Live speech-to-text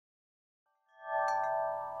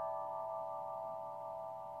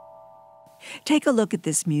Take a look at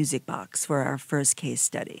this music box for our first case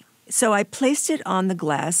study. So I placed it on the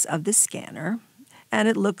glass of the scanner, and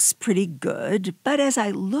it looks pretty good. But as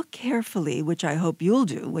I look carefully, which I hope you'll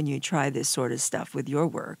do when you try this sort of stuff with your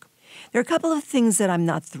work, there are a couple of things that I'm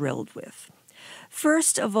not thrilled with.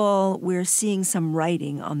 First of all, we're seeing some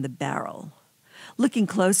writing on the barrel. Looking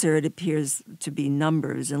closer, it appears to be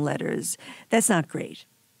numbers and letters. That's not great.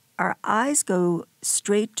 Our eyes go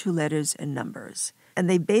straight to letters and numbers, and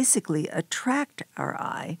they basically attract our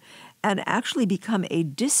eye and actually become a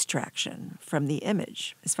distraction from the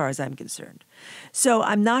image, as far as I'm concerned. So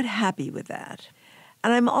I'm not happy with that.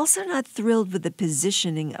 And I'm also not thrilled with the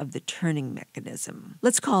positioning of the turning mechanism.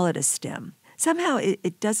 Let's call it a stem. Somehow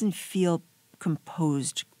it doesn't feel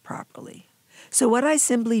composed properly. So what I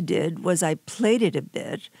simply did was I played it a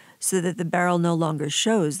bit so that the barrel no longer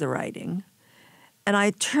shows the writing, and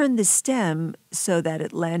I turned the stem so that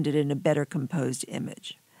it landed in a better composed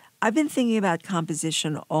image. I've been thinking about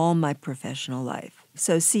composition all my professional life,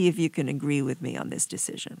 so see if you can agree with me on this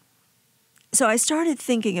decision. So I started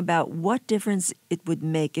thinking about what difference it would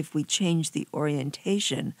make if we changed the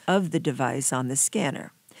orientation of the device on the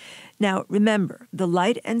scanner. Now, remember, the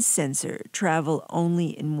light and sensor travel only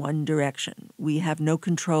in one direction. We have no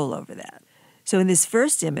control over that. So in this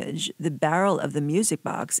first image, the barrel of the music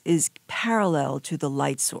box is parallel to the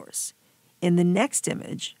light source. In the next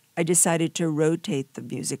image, I decided to rotate the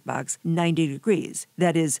music box 90 degrees,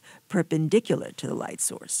 that is, perpendicular to the light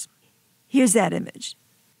source. Here's that image.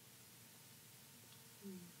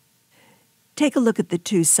 Take a look at the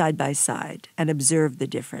two side by side and observe the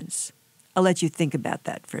difference. I'll let you think about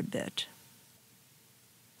that for a bit.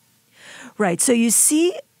 Right, so you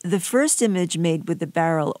see the first image made with the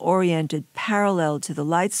barrel oriented parallel to the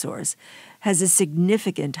light source has a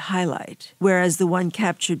significant highlight, whereas the one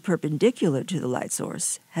captured perpendicular to the light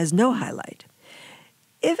source has no highlight.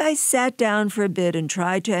 If I sat down for a bit and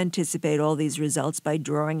tried to anticipate all these results by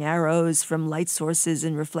drawing arrows from light sources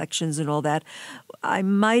and reflections and all that, I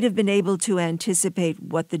might have been able to anticipate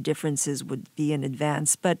what the differences would be in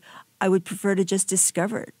advance, but I would prefer to just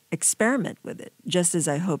discover it, experiment with it, just as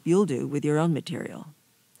I hope you'll do with your own material.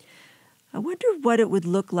 I wonder what it would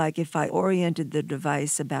look like if I oriented the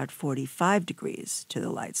device about 45 degrees to the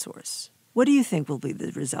light source. What do you think will be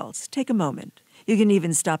the results? Take a moment. You can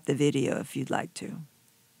even stop the video if you'd like to.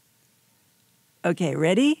 Okay,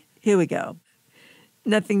 ready? Here we go.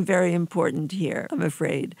 Nothing very important here, I'm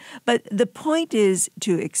afraid. But the point is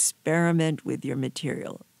to experiment with your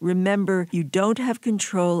material. Remember, you don't have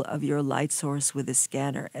control of your light source with a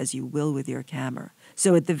scanner as you will with your camera.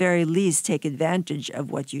 So at the very least, take advantage of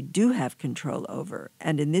what you do have control over.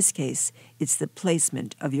 And in this case, it's the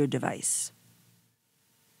placement of your device.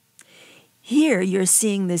 Here, you're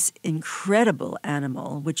seeing this incredible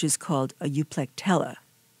animal, which is called a euplectella,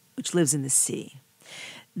 which lives in the sea.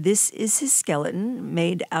 This is his skeleton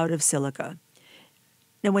made out of silica.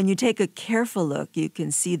 Now, when you take a careful look, you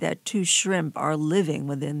can see that two shrimp are living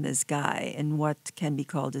within this guy in what can be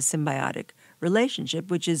called a symbiotic relationship,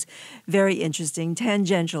 which is very interesting,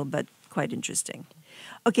 tangential, but quite interesting.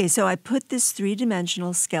 Okay, so I put this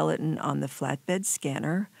three-dimensional skeleton on the flatbed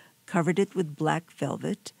scanner, covered it with black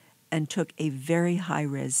velvet, and took a very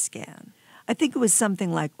high-res scan. I think it was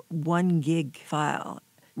something like 1 gig file,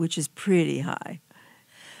 which is pretty high.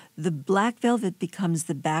 The black velvet becomes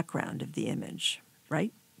the background of the image,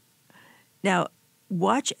 right? Now,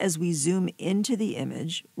 watch as we zoom into the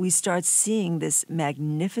image, we start seeing this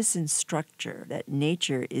magnificent structure that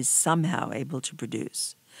nature is somehow able to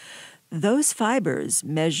produce. Those fibers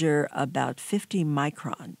measure about 50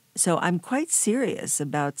 micron, so I'm quite serious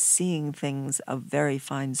about seeing things of very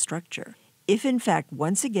fine structure, if in fact,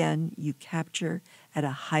 once again, you capture at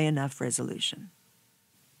a high enough resolution.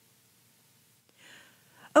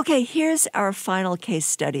 Okay, here's our final case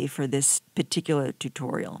study for this particular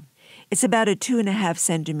tutorial. It's about a 2.5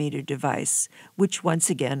 centimeter device, which once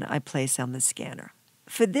again I place on the scanner.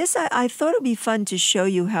 For this, I thought it would be fun to show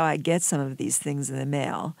you how I get some of these things in the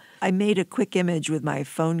mail. I made a quick image with my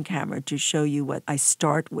phone camera to show you what I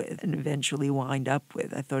start with and eventually wind up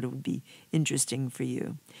with. I thought it would be interesting for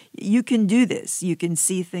you. You can do this. You can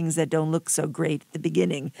see things that don't look so great at the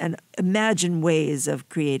beginning and imagine ways of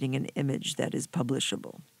creating an image that is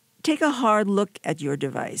publishable. Take a hard look at your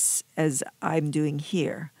device, as I'm doing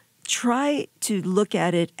here. Try to look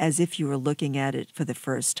at it as if you were looking at it for the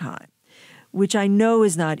first time, which I know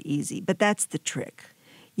is not easy, but that's the trick.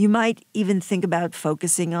 You might even think about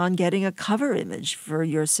focusing on getting a cover image for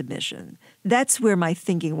your submission. That's where my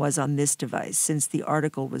thinking was on this device, since the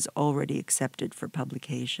article was already accepted for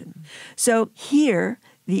publication. So here,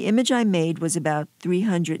 The image I made was about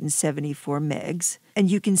 374 megs, and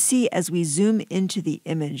you can see as we zoom into the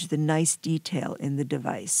image the nice detail in the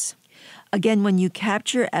device. Again, when you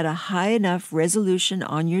capture at a high enough resolution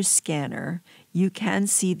on your scanner, you can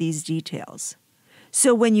see these details.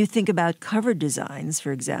 So when you think about cover designs,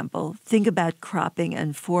 for example, think about cropping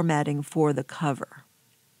and formatting for the cover.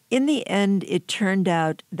 In the end, it turned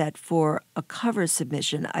out that for a cover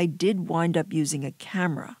submission, I did wind up using a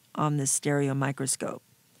camera on the stereo microscope.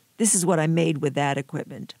 This is what I made with that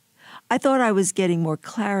equipment. I thought I was getting more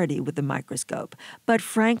clarity with the microscope, but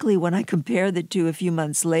frankly, when I compare the two a few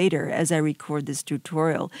months later as I record this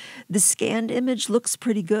tutorial, the scanned image looks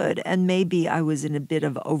pretty good, and maybe I was in a bit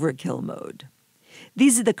of overkill mode.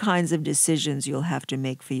 These are the kinds of decisions you'll have to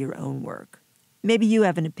make for your own work. Maybe you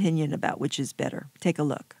have an opinion about which is better. Take a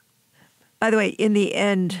look. By the way, in the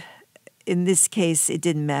end, in this case, it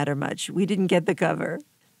didn't matter much. We didn't get the cover.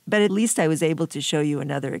 But at least I was able to show you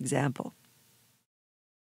another example.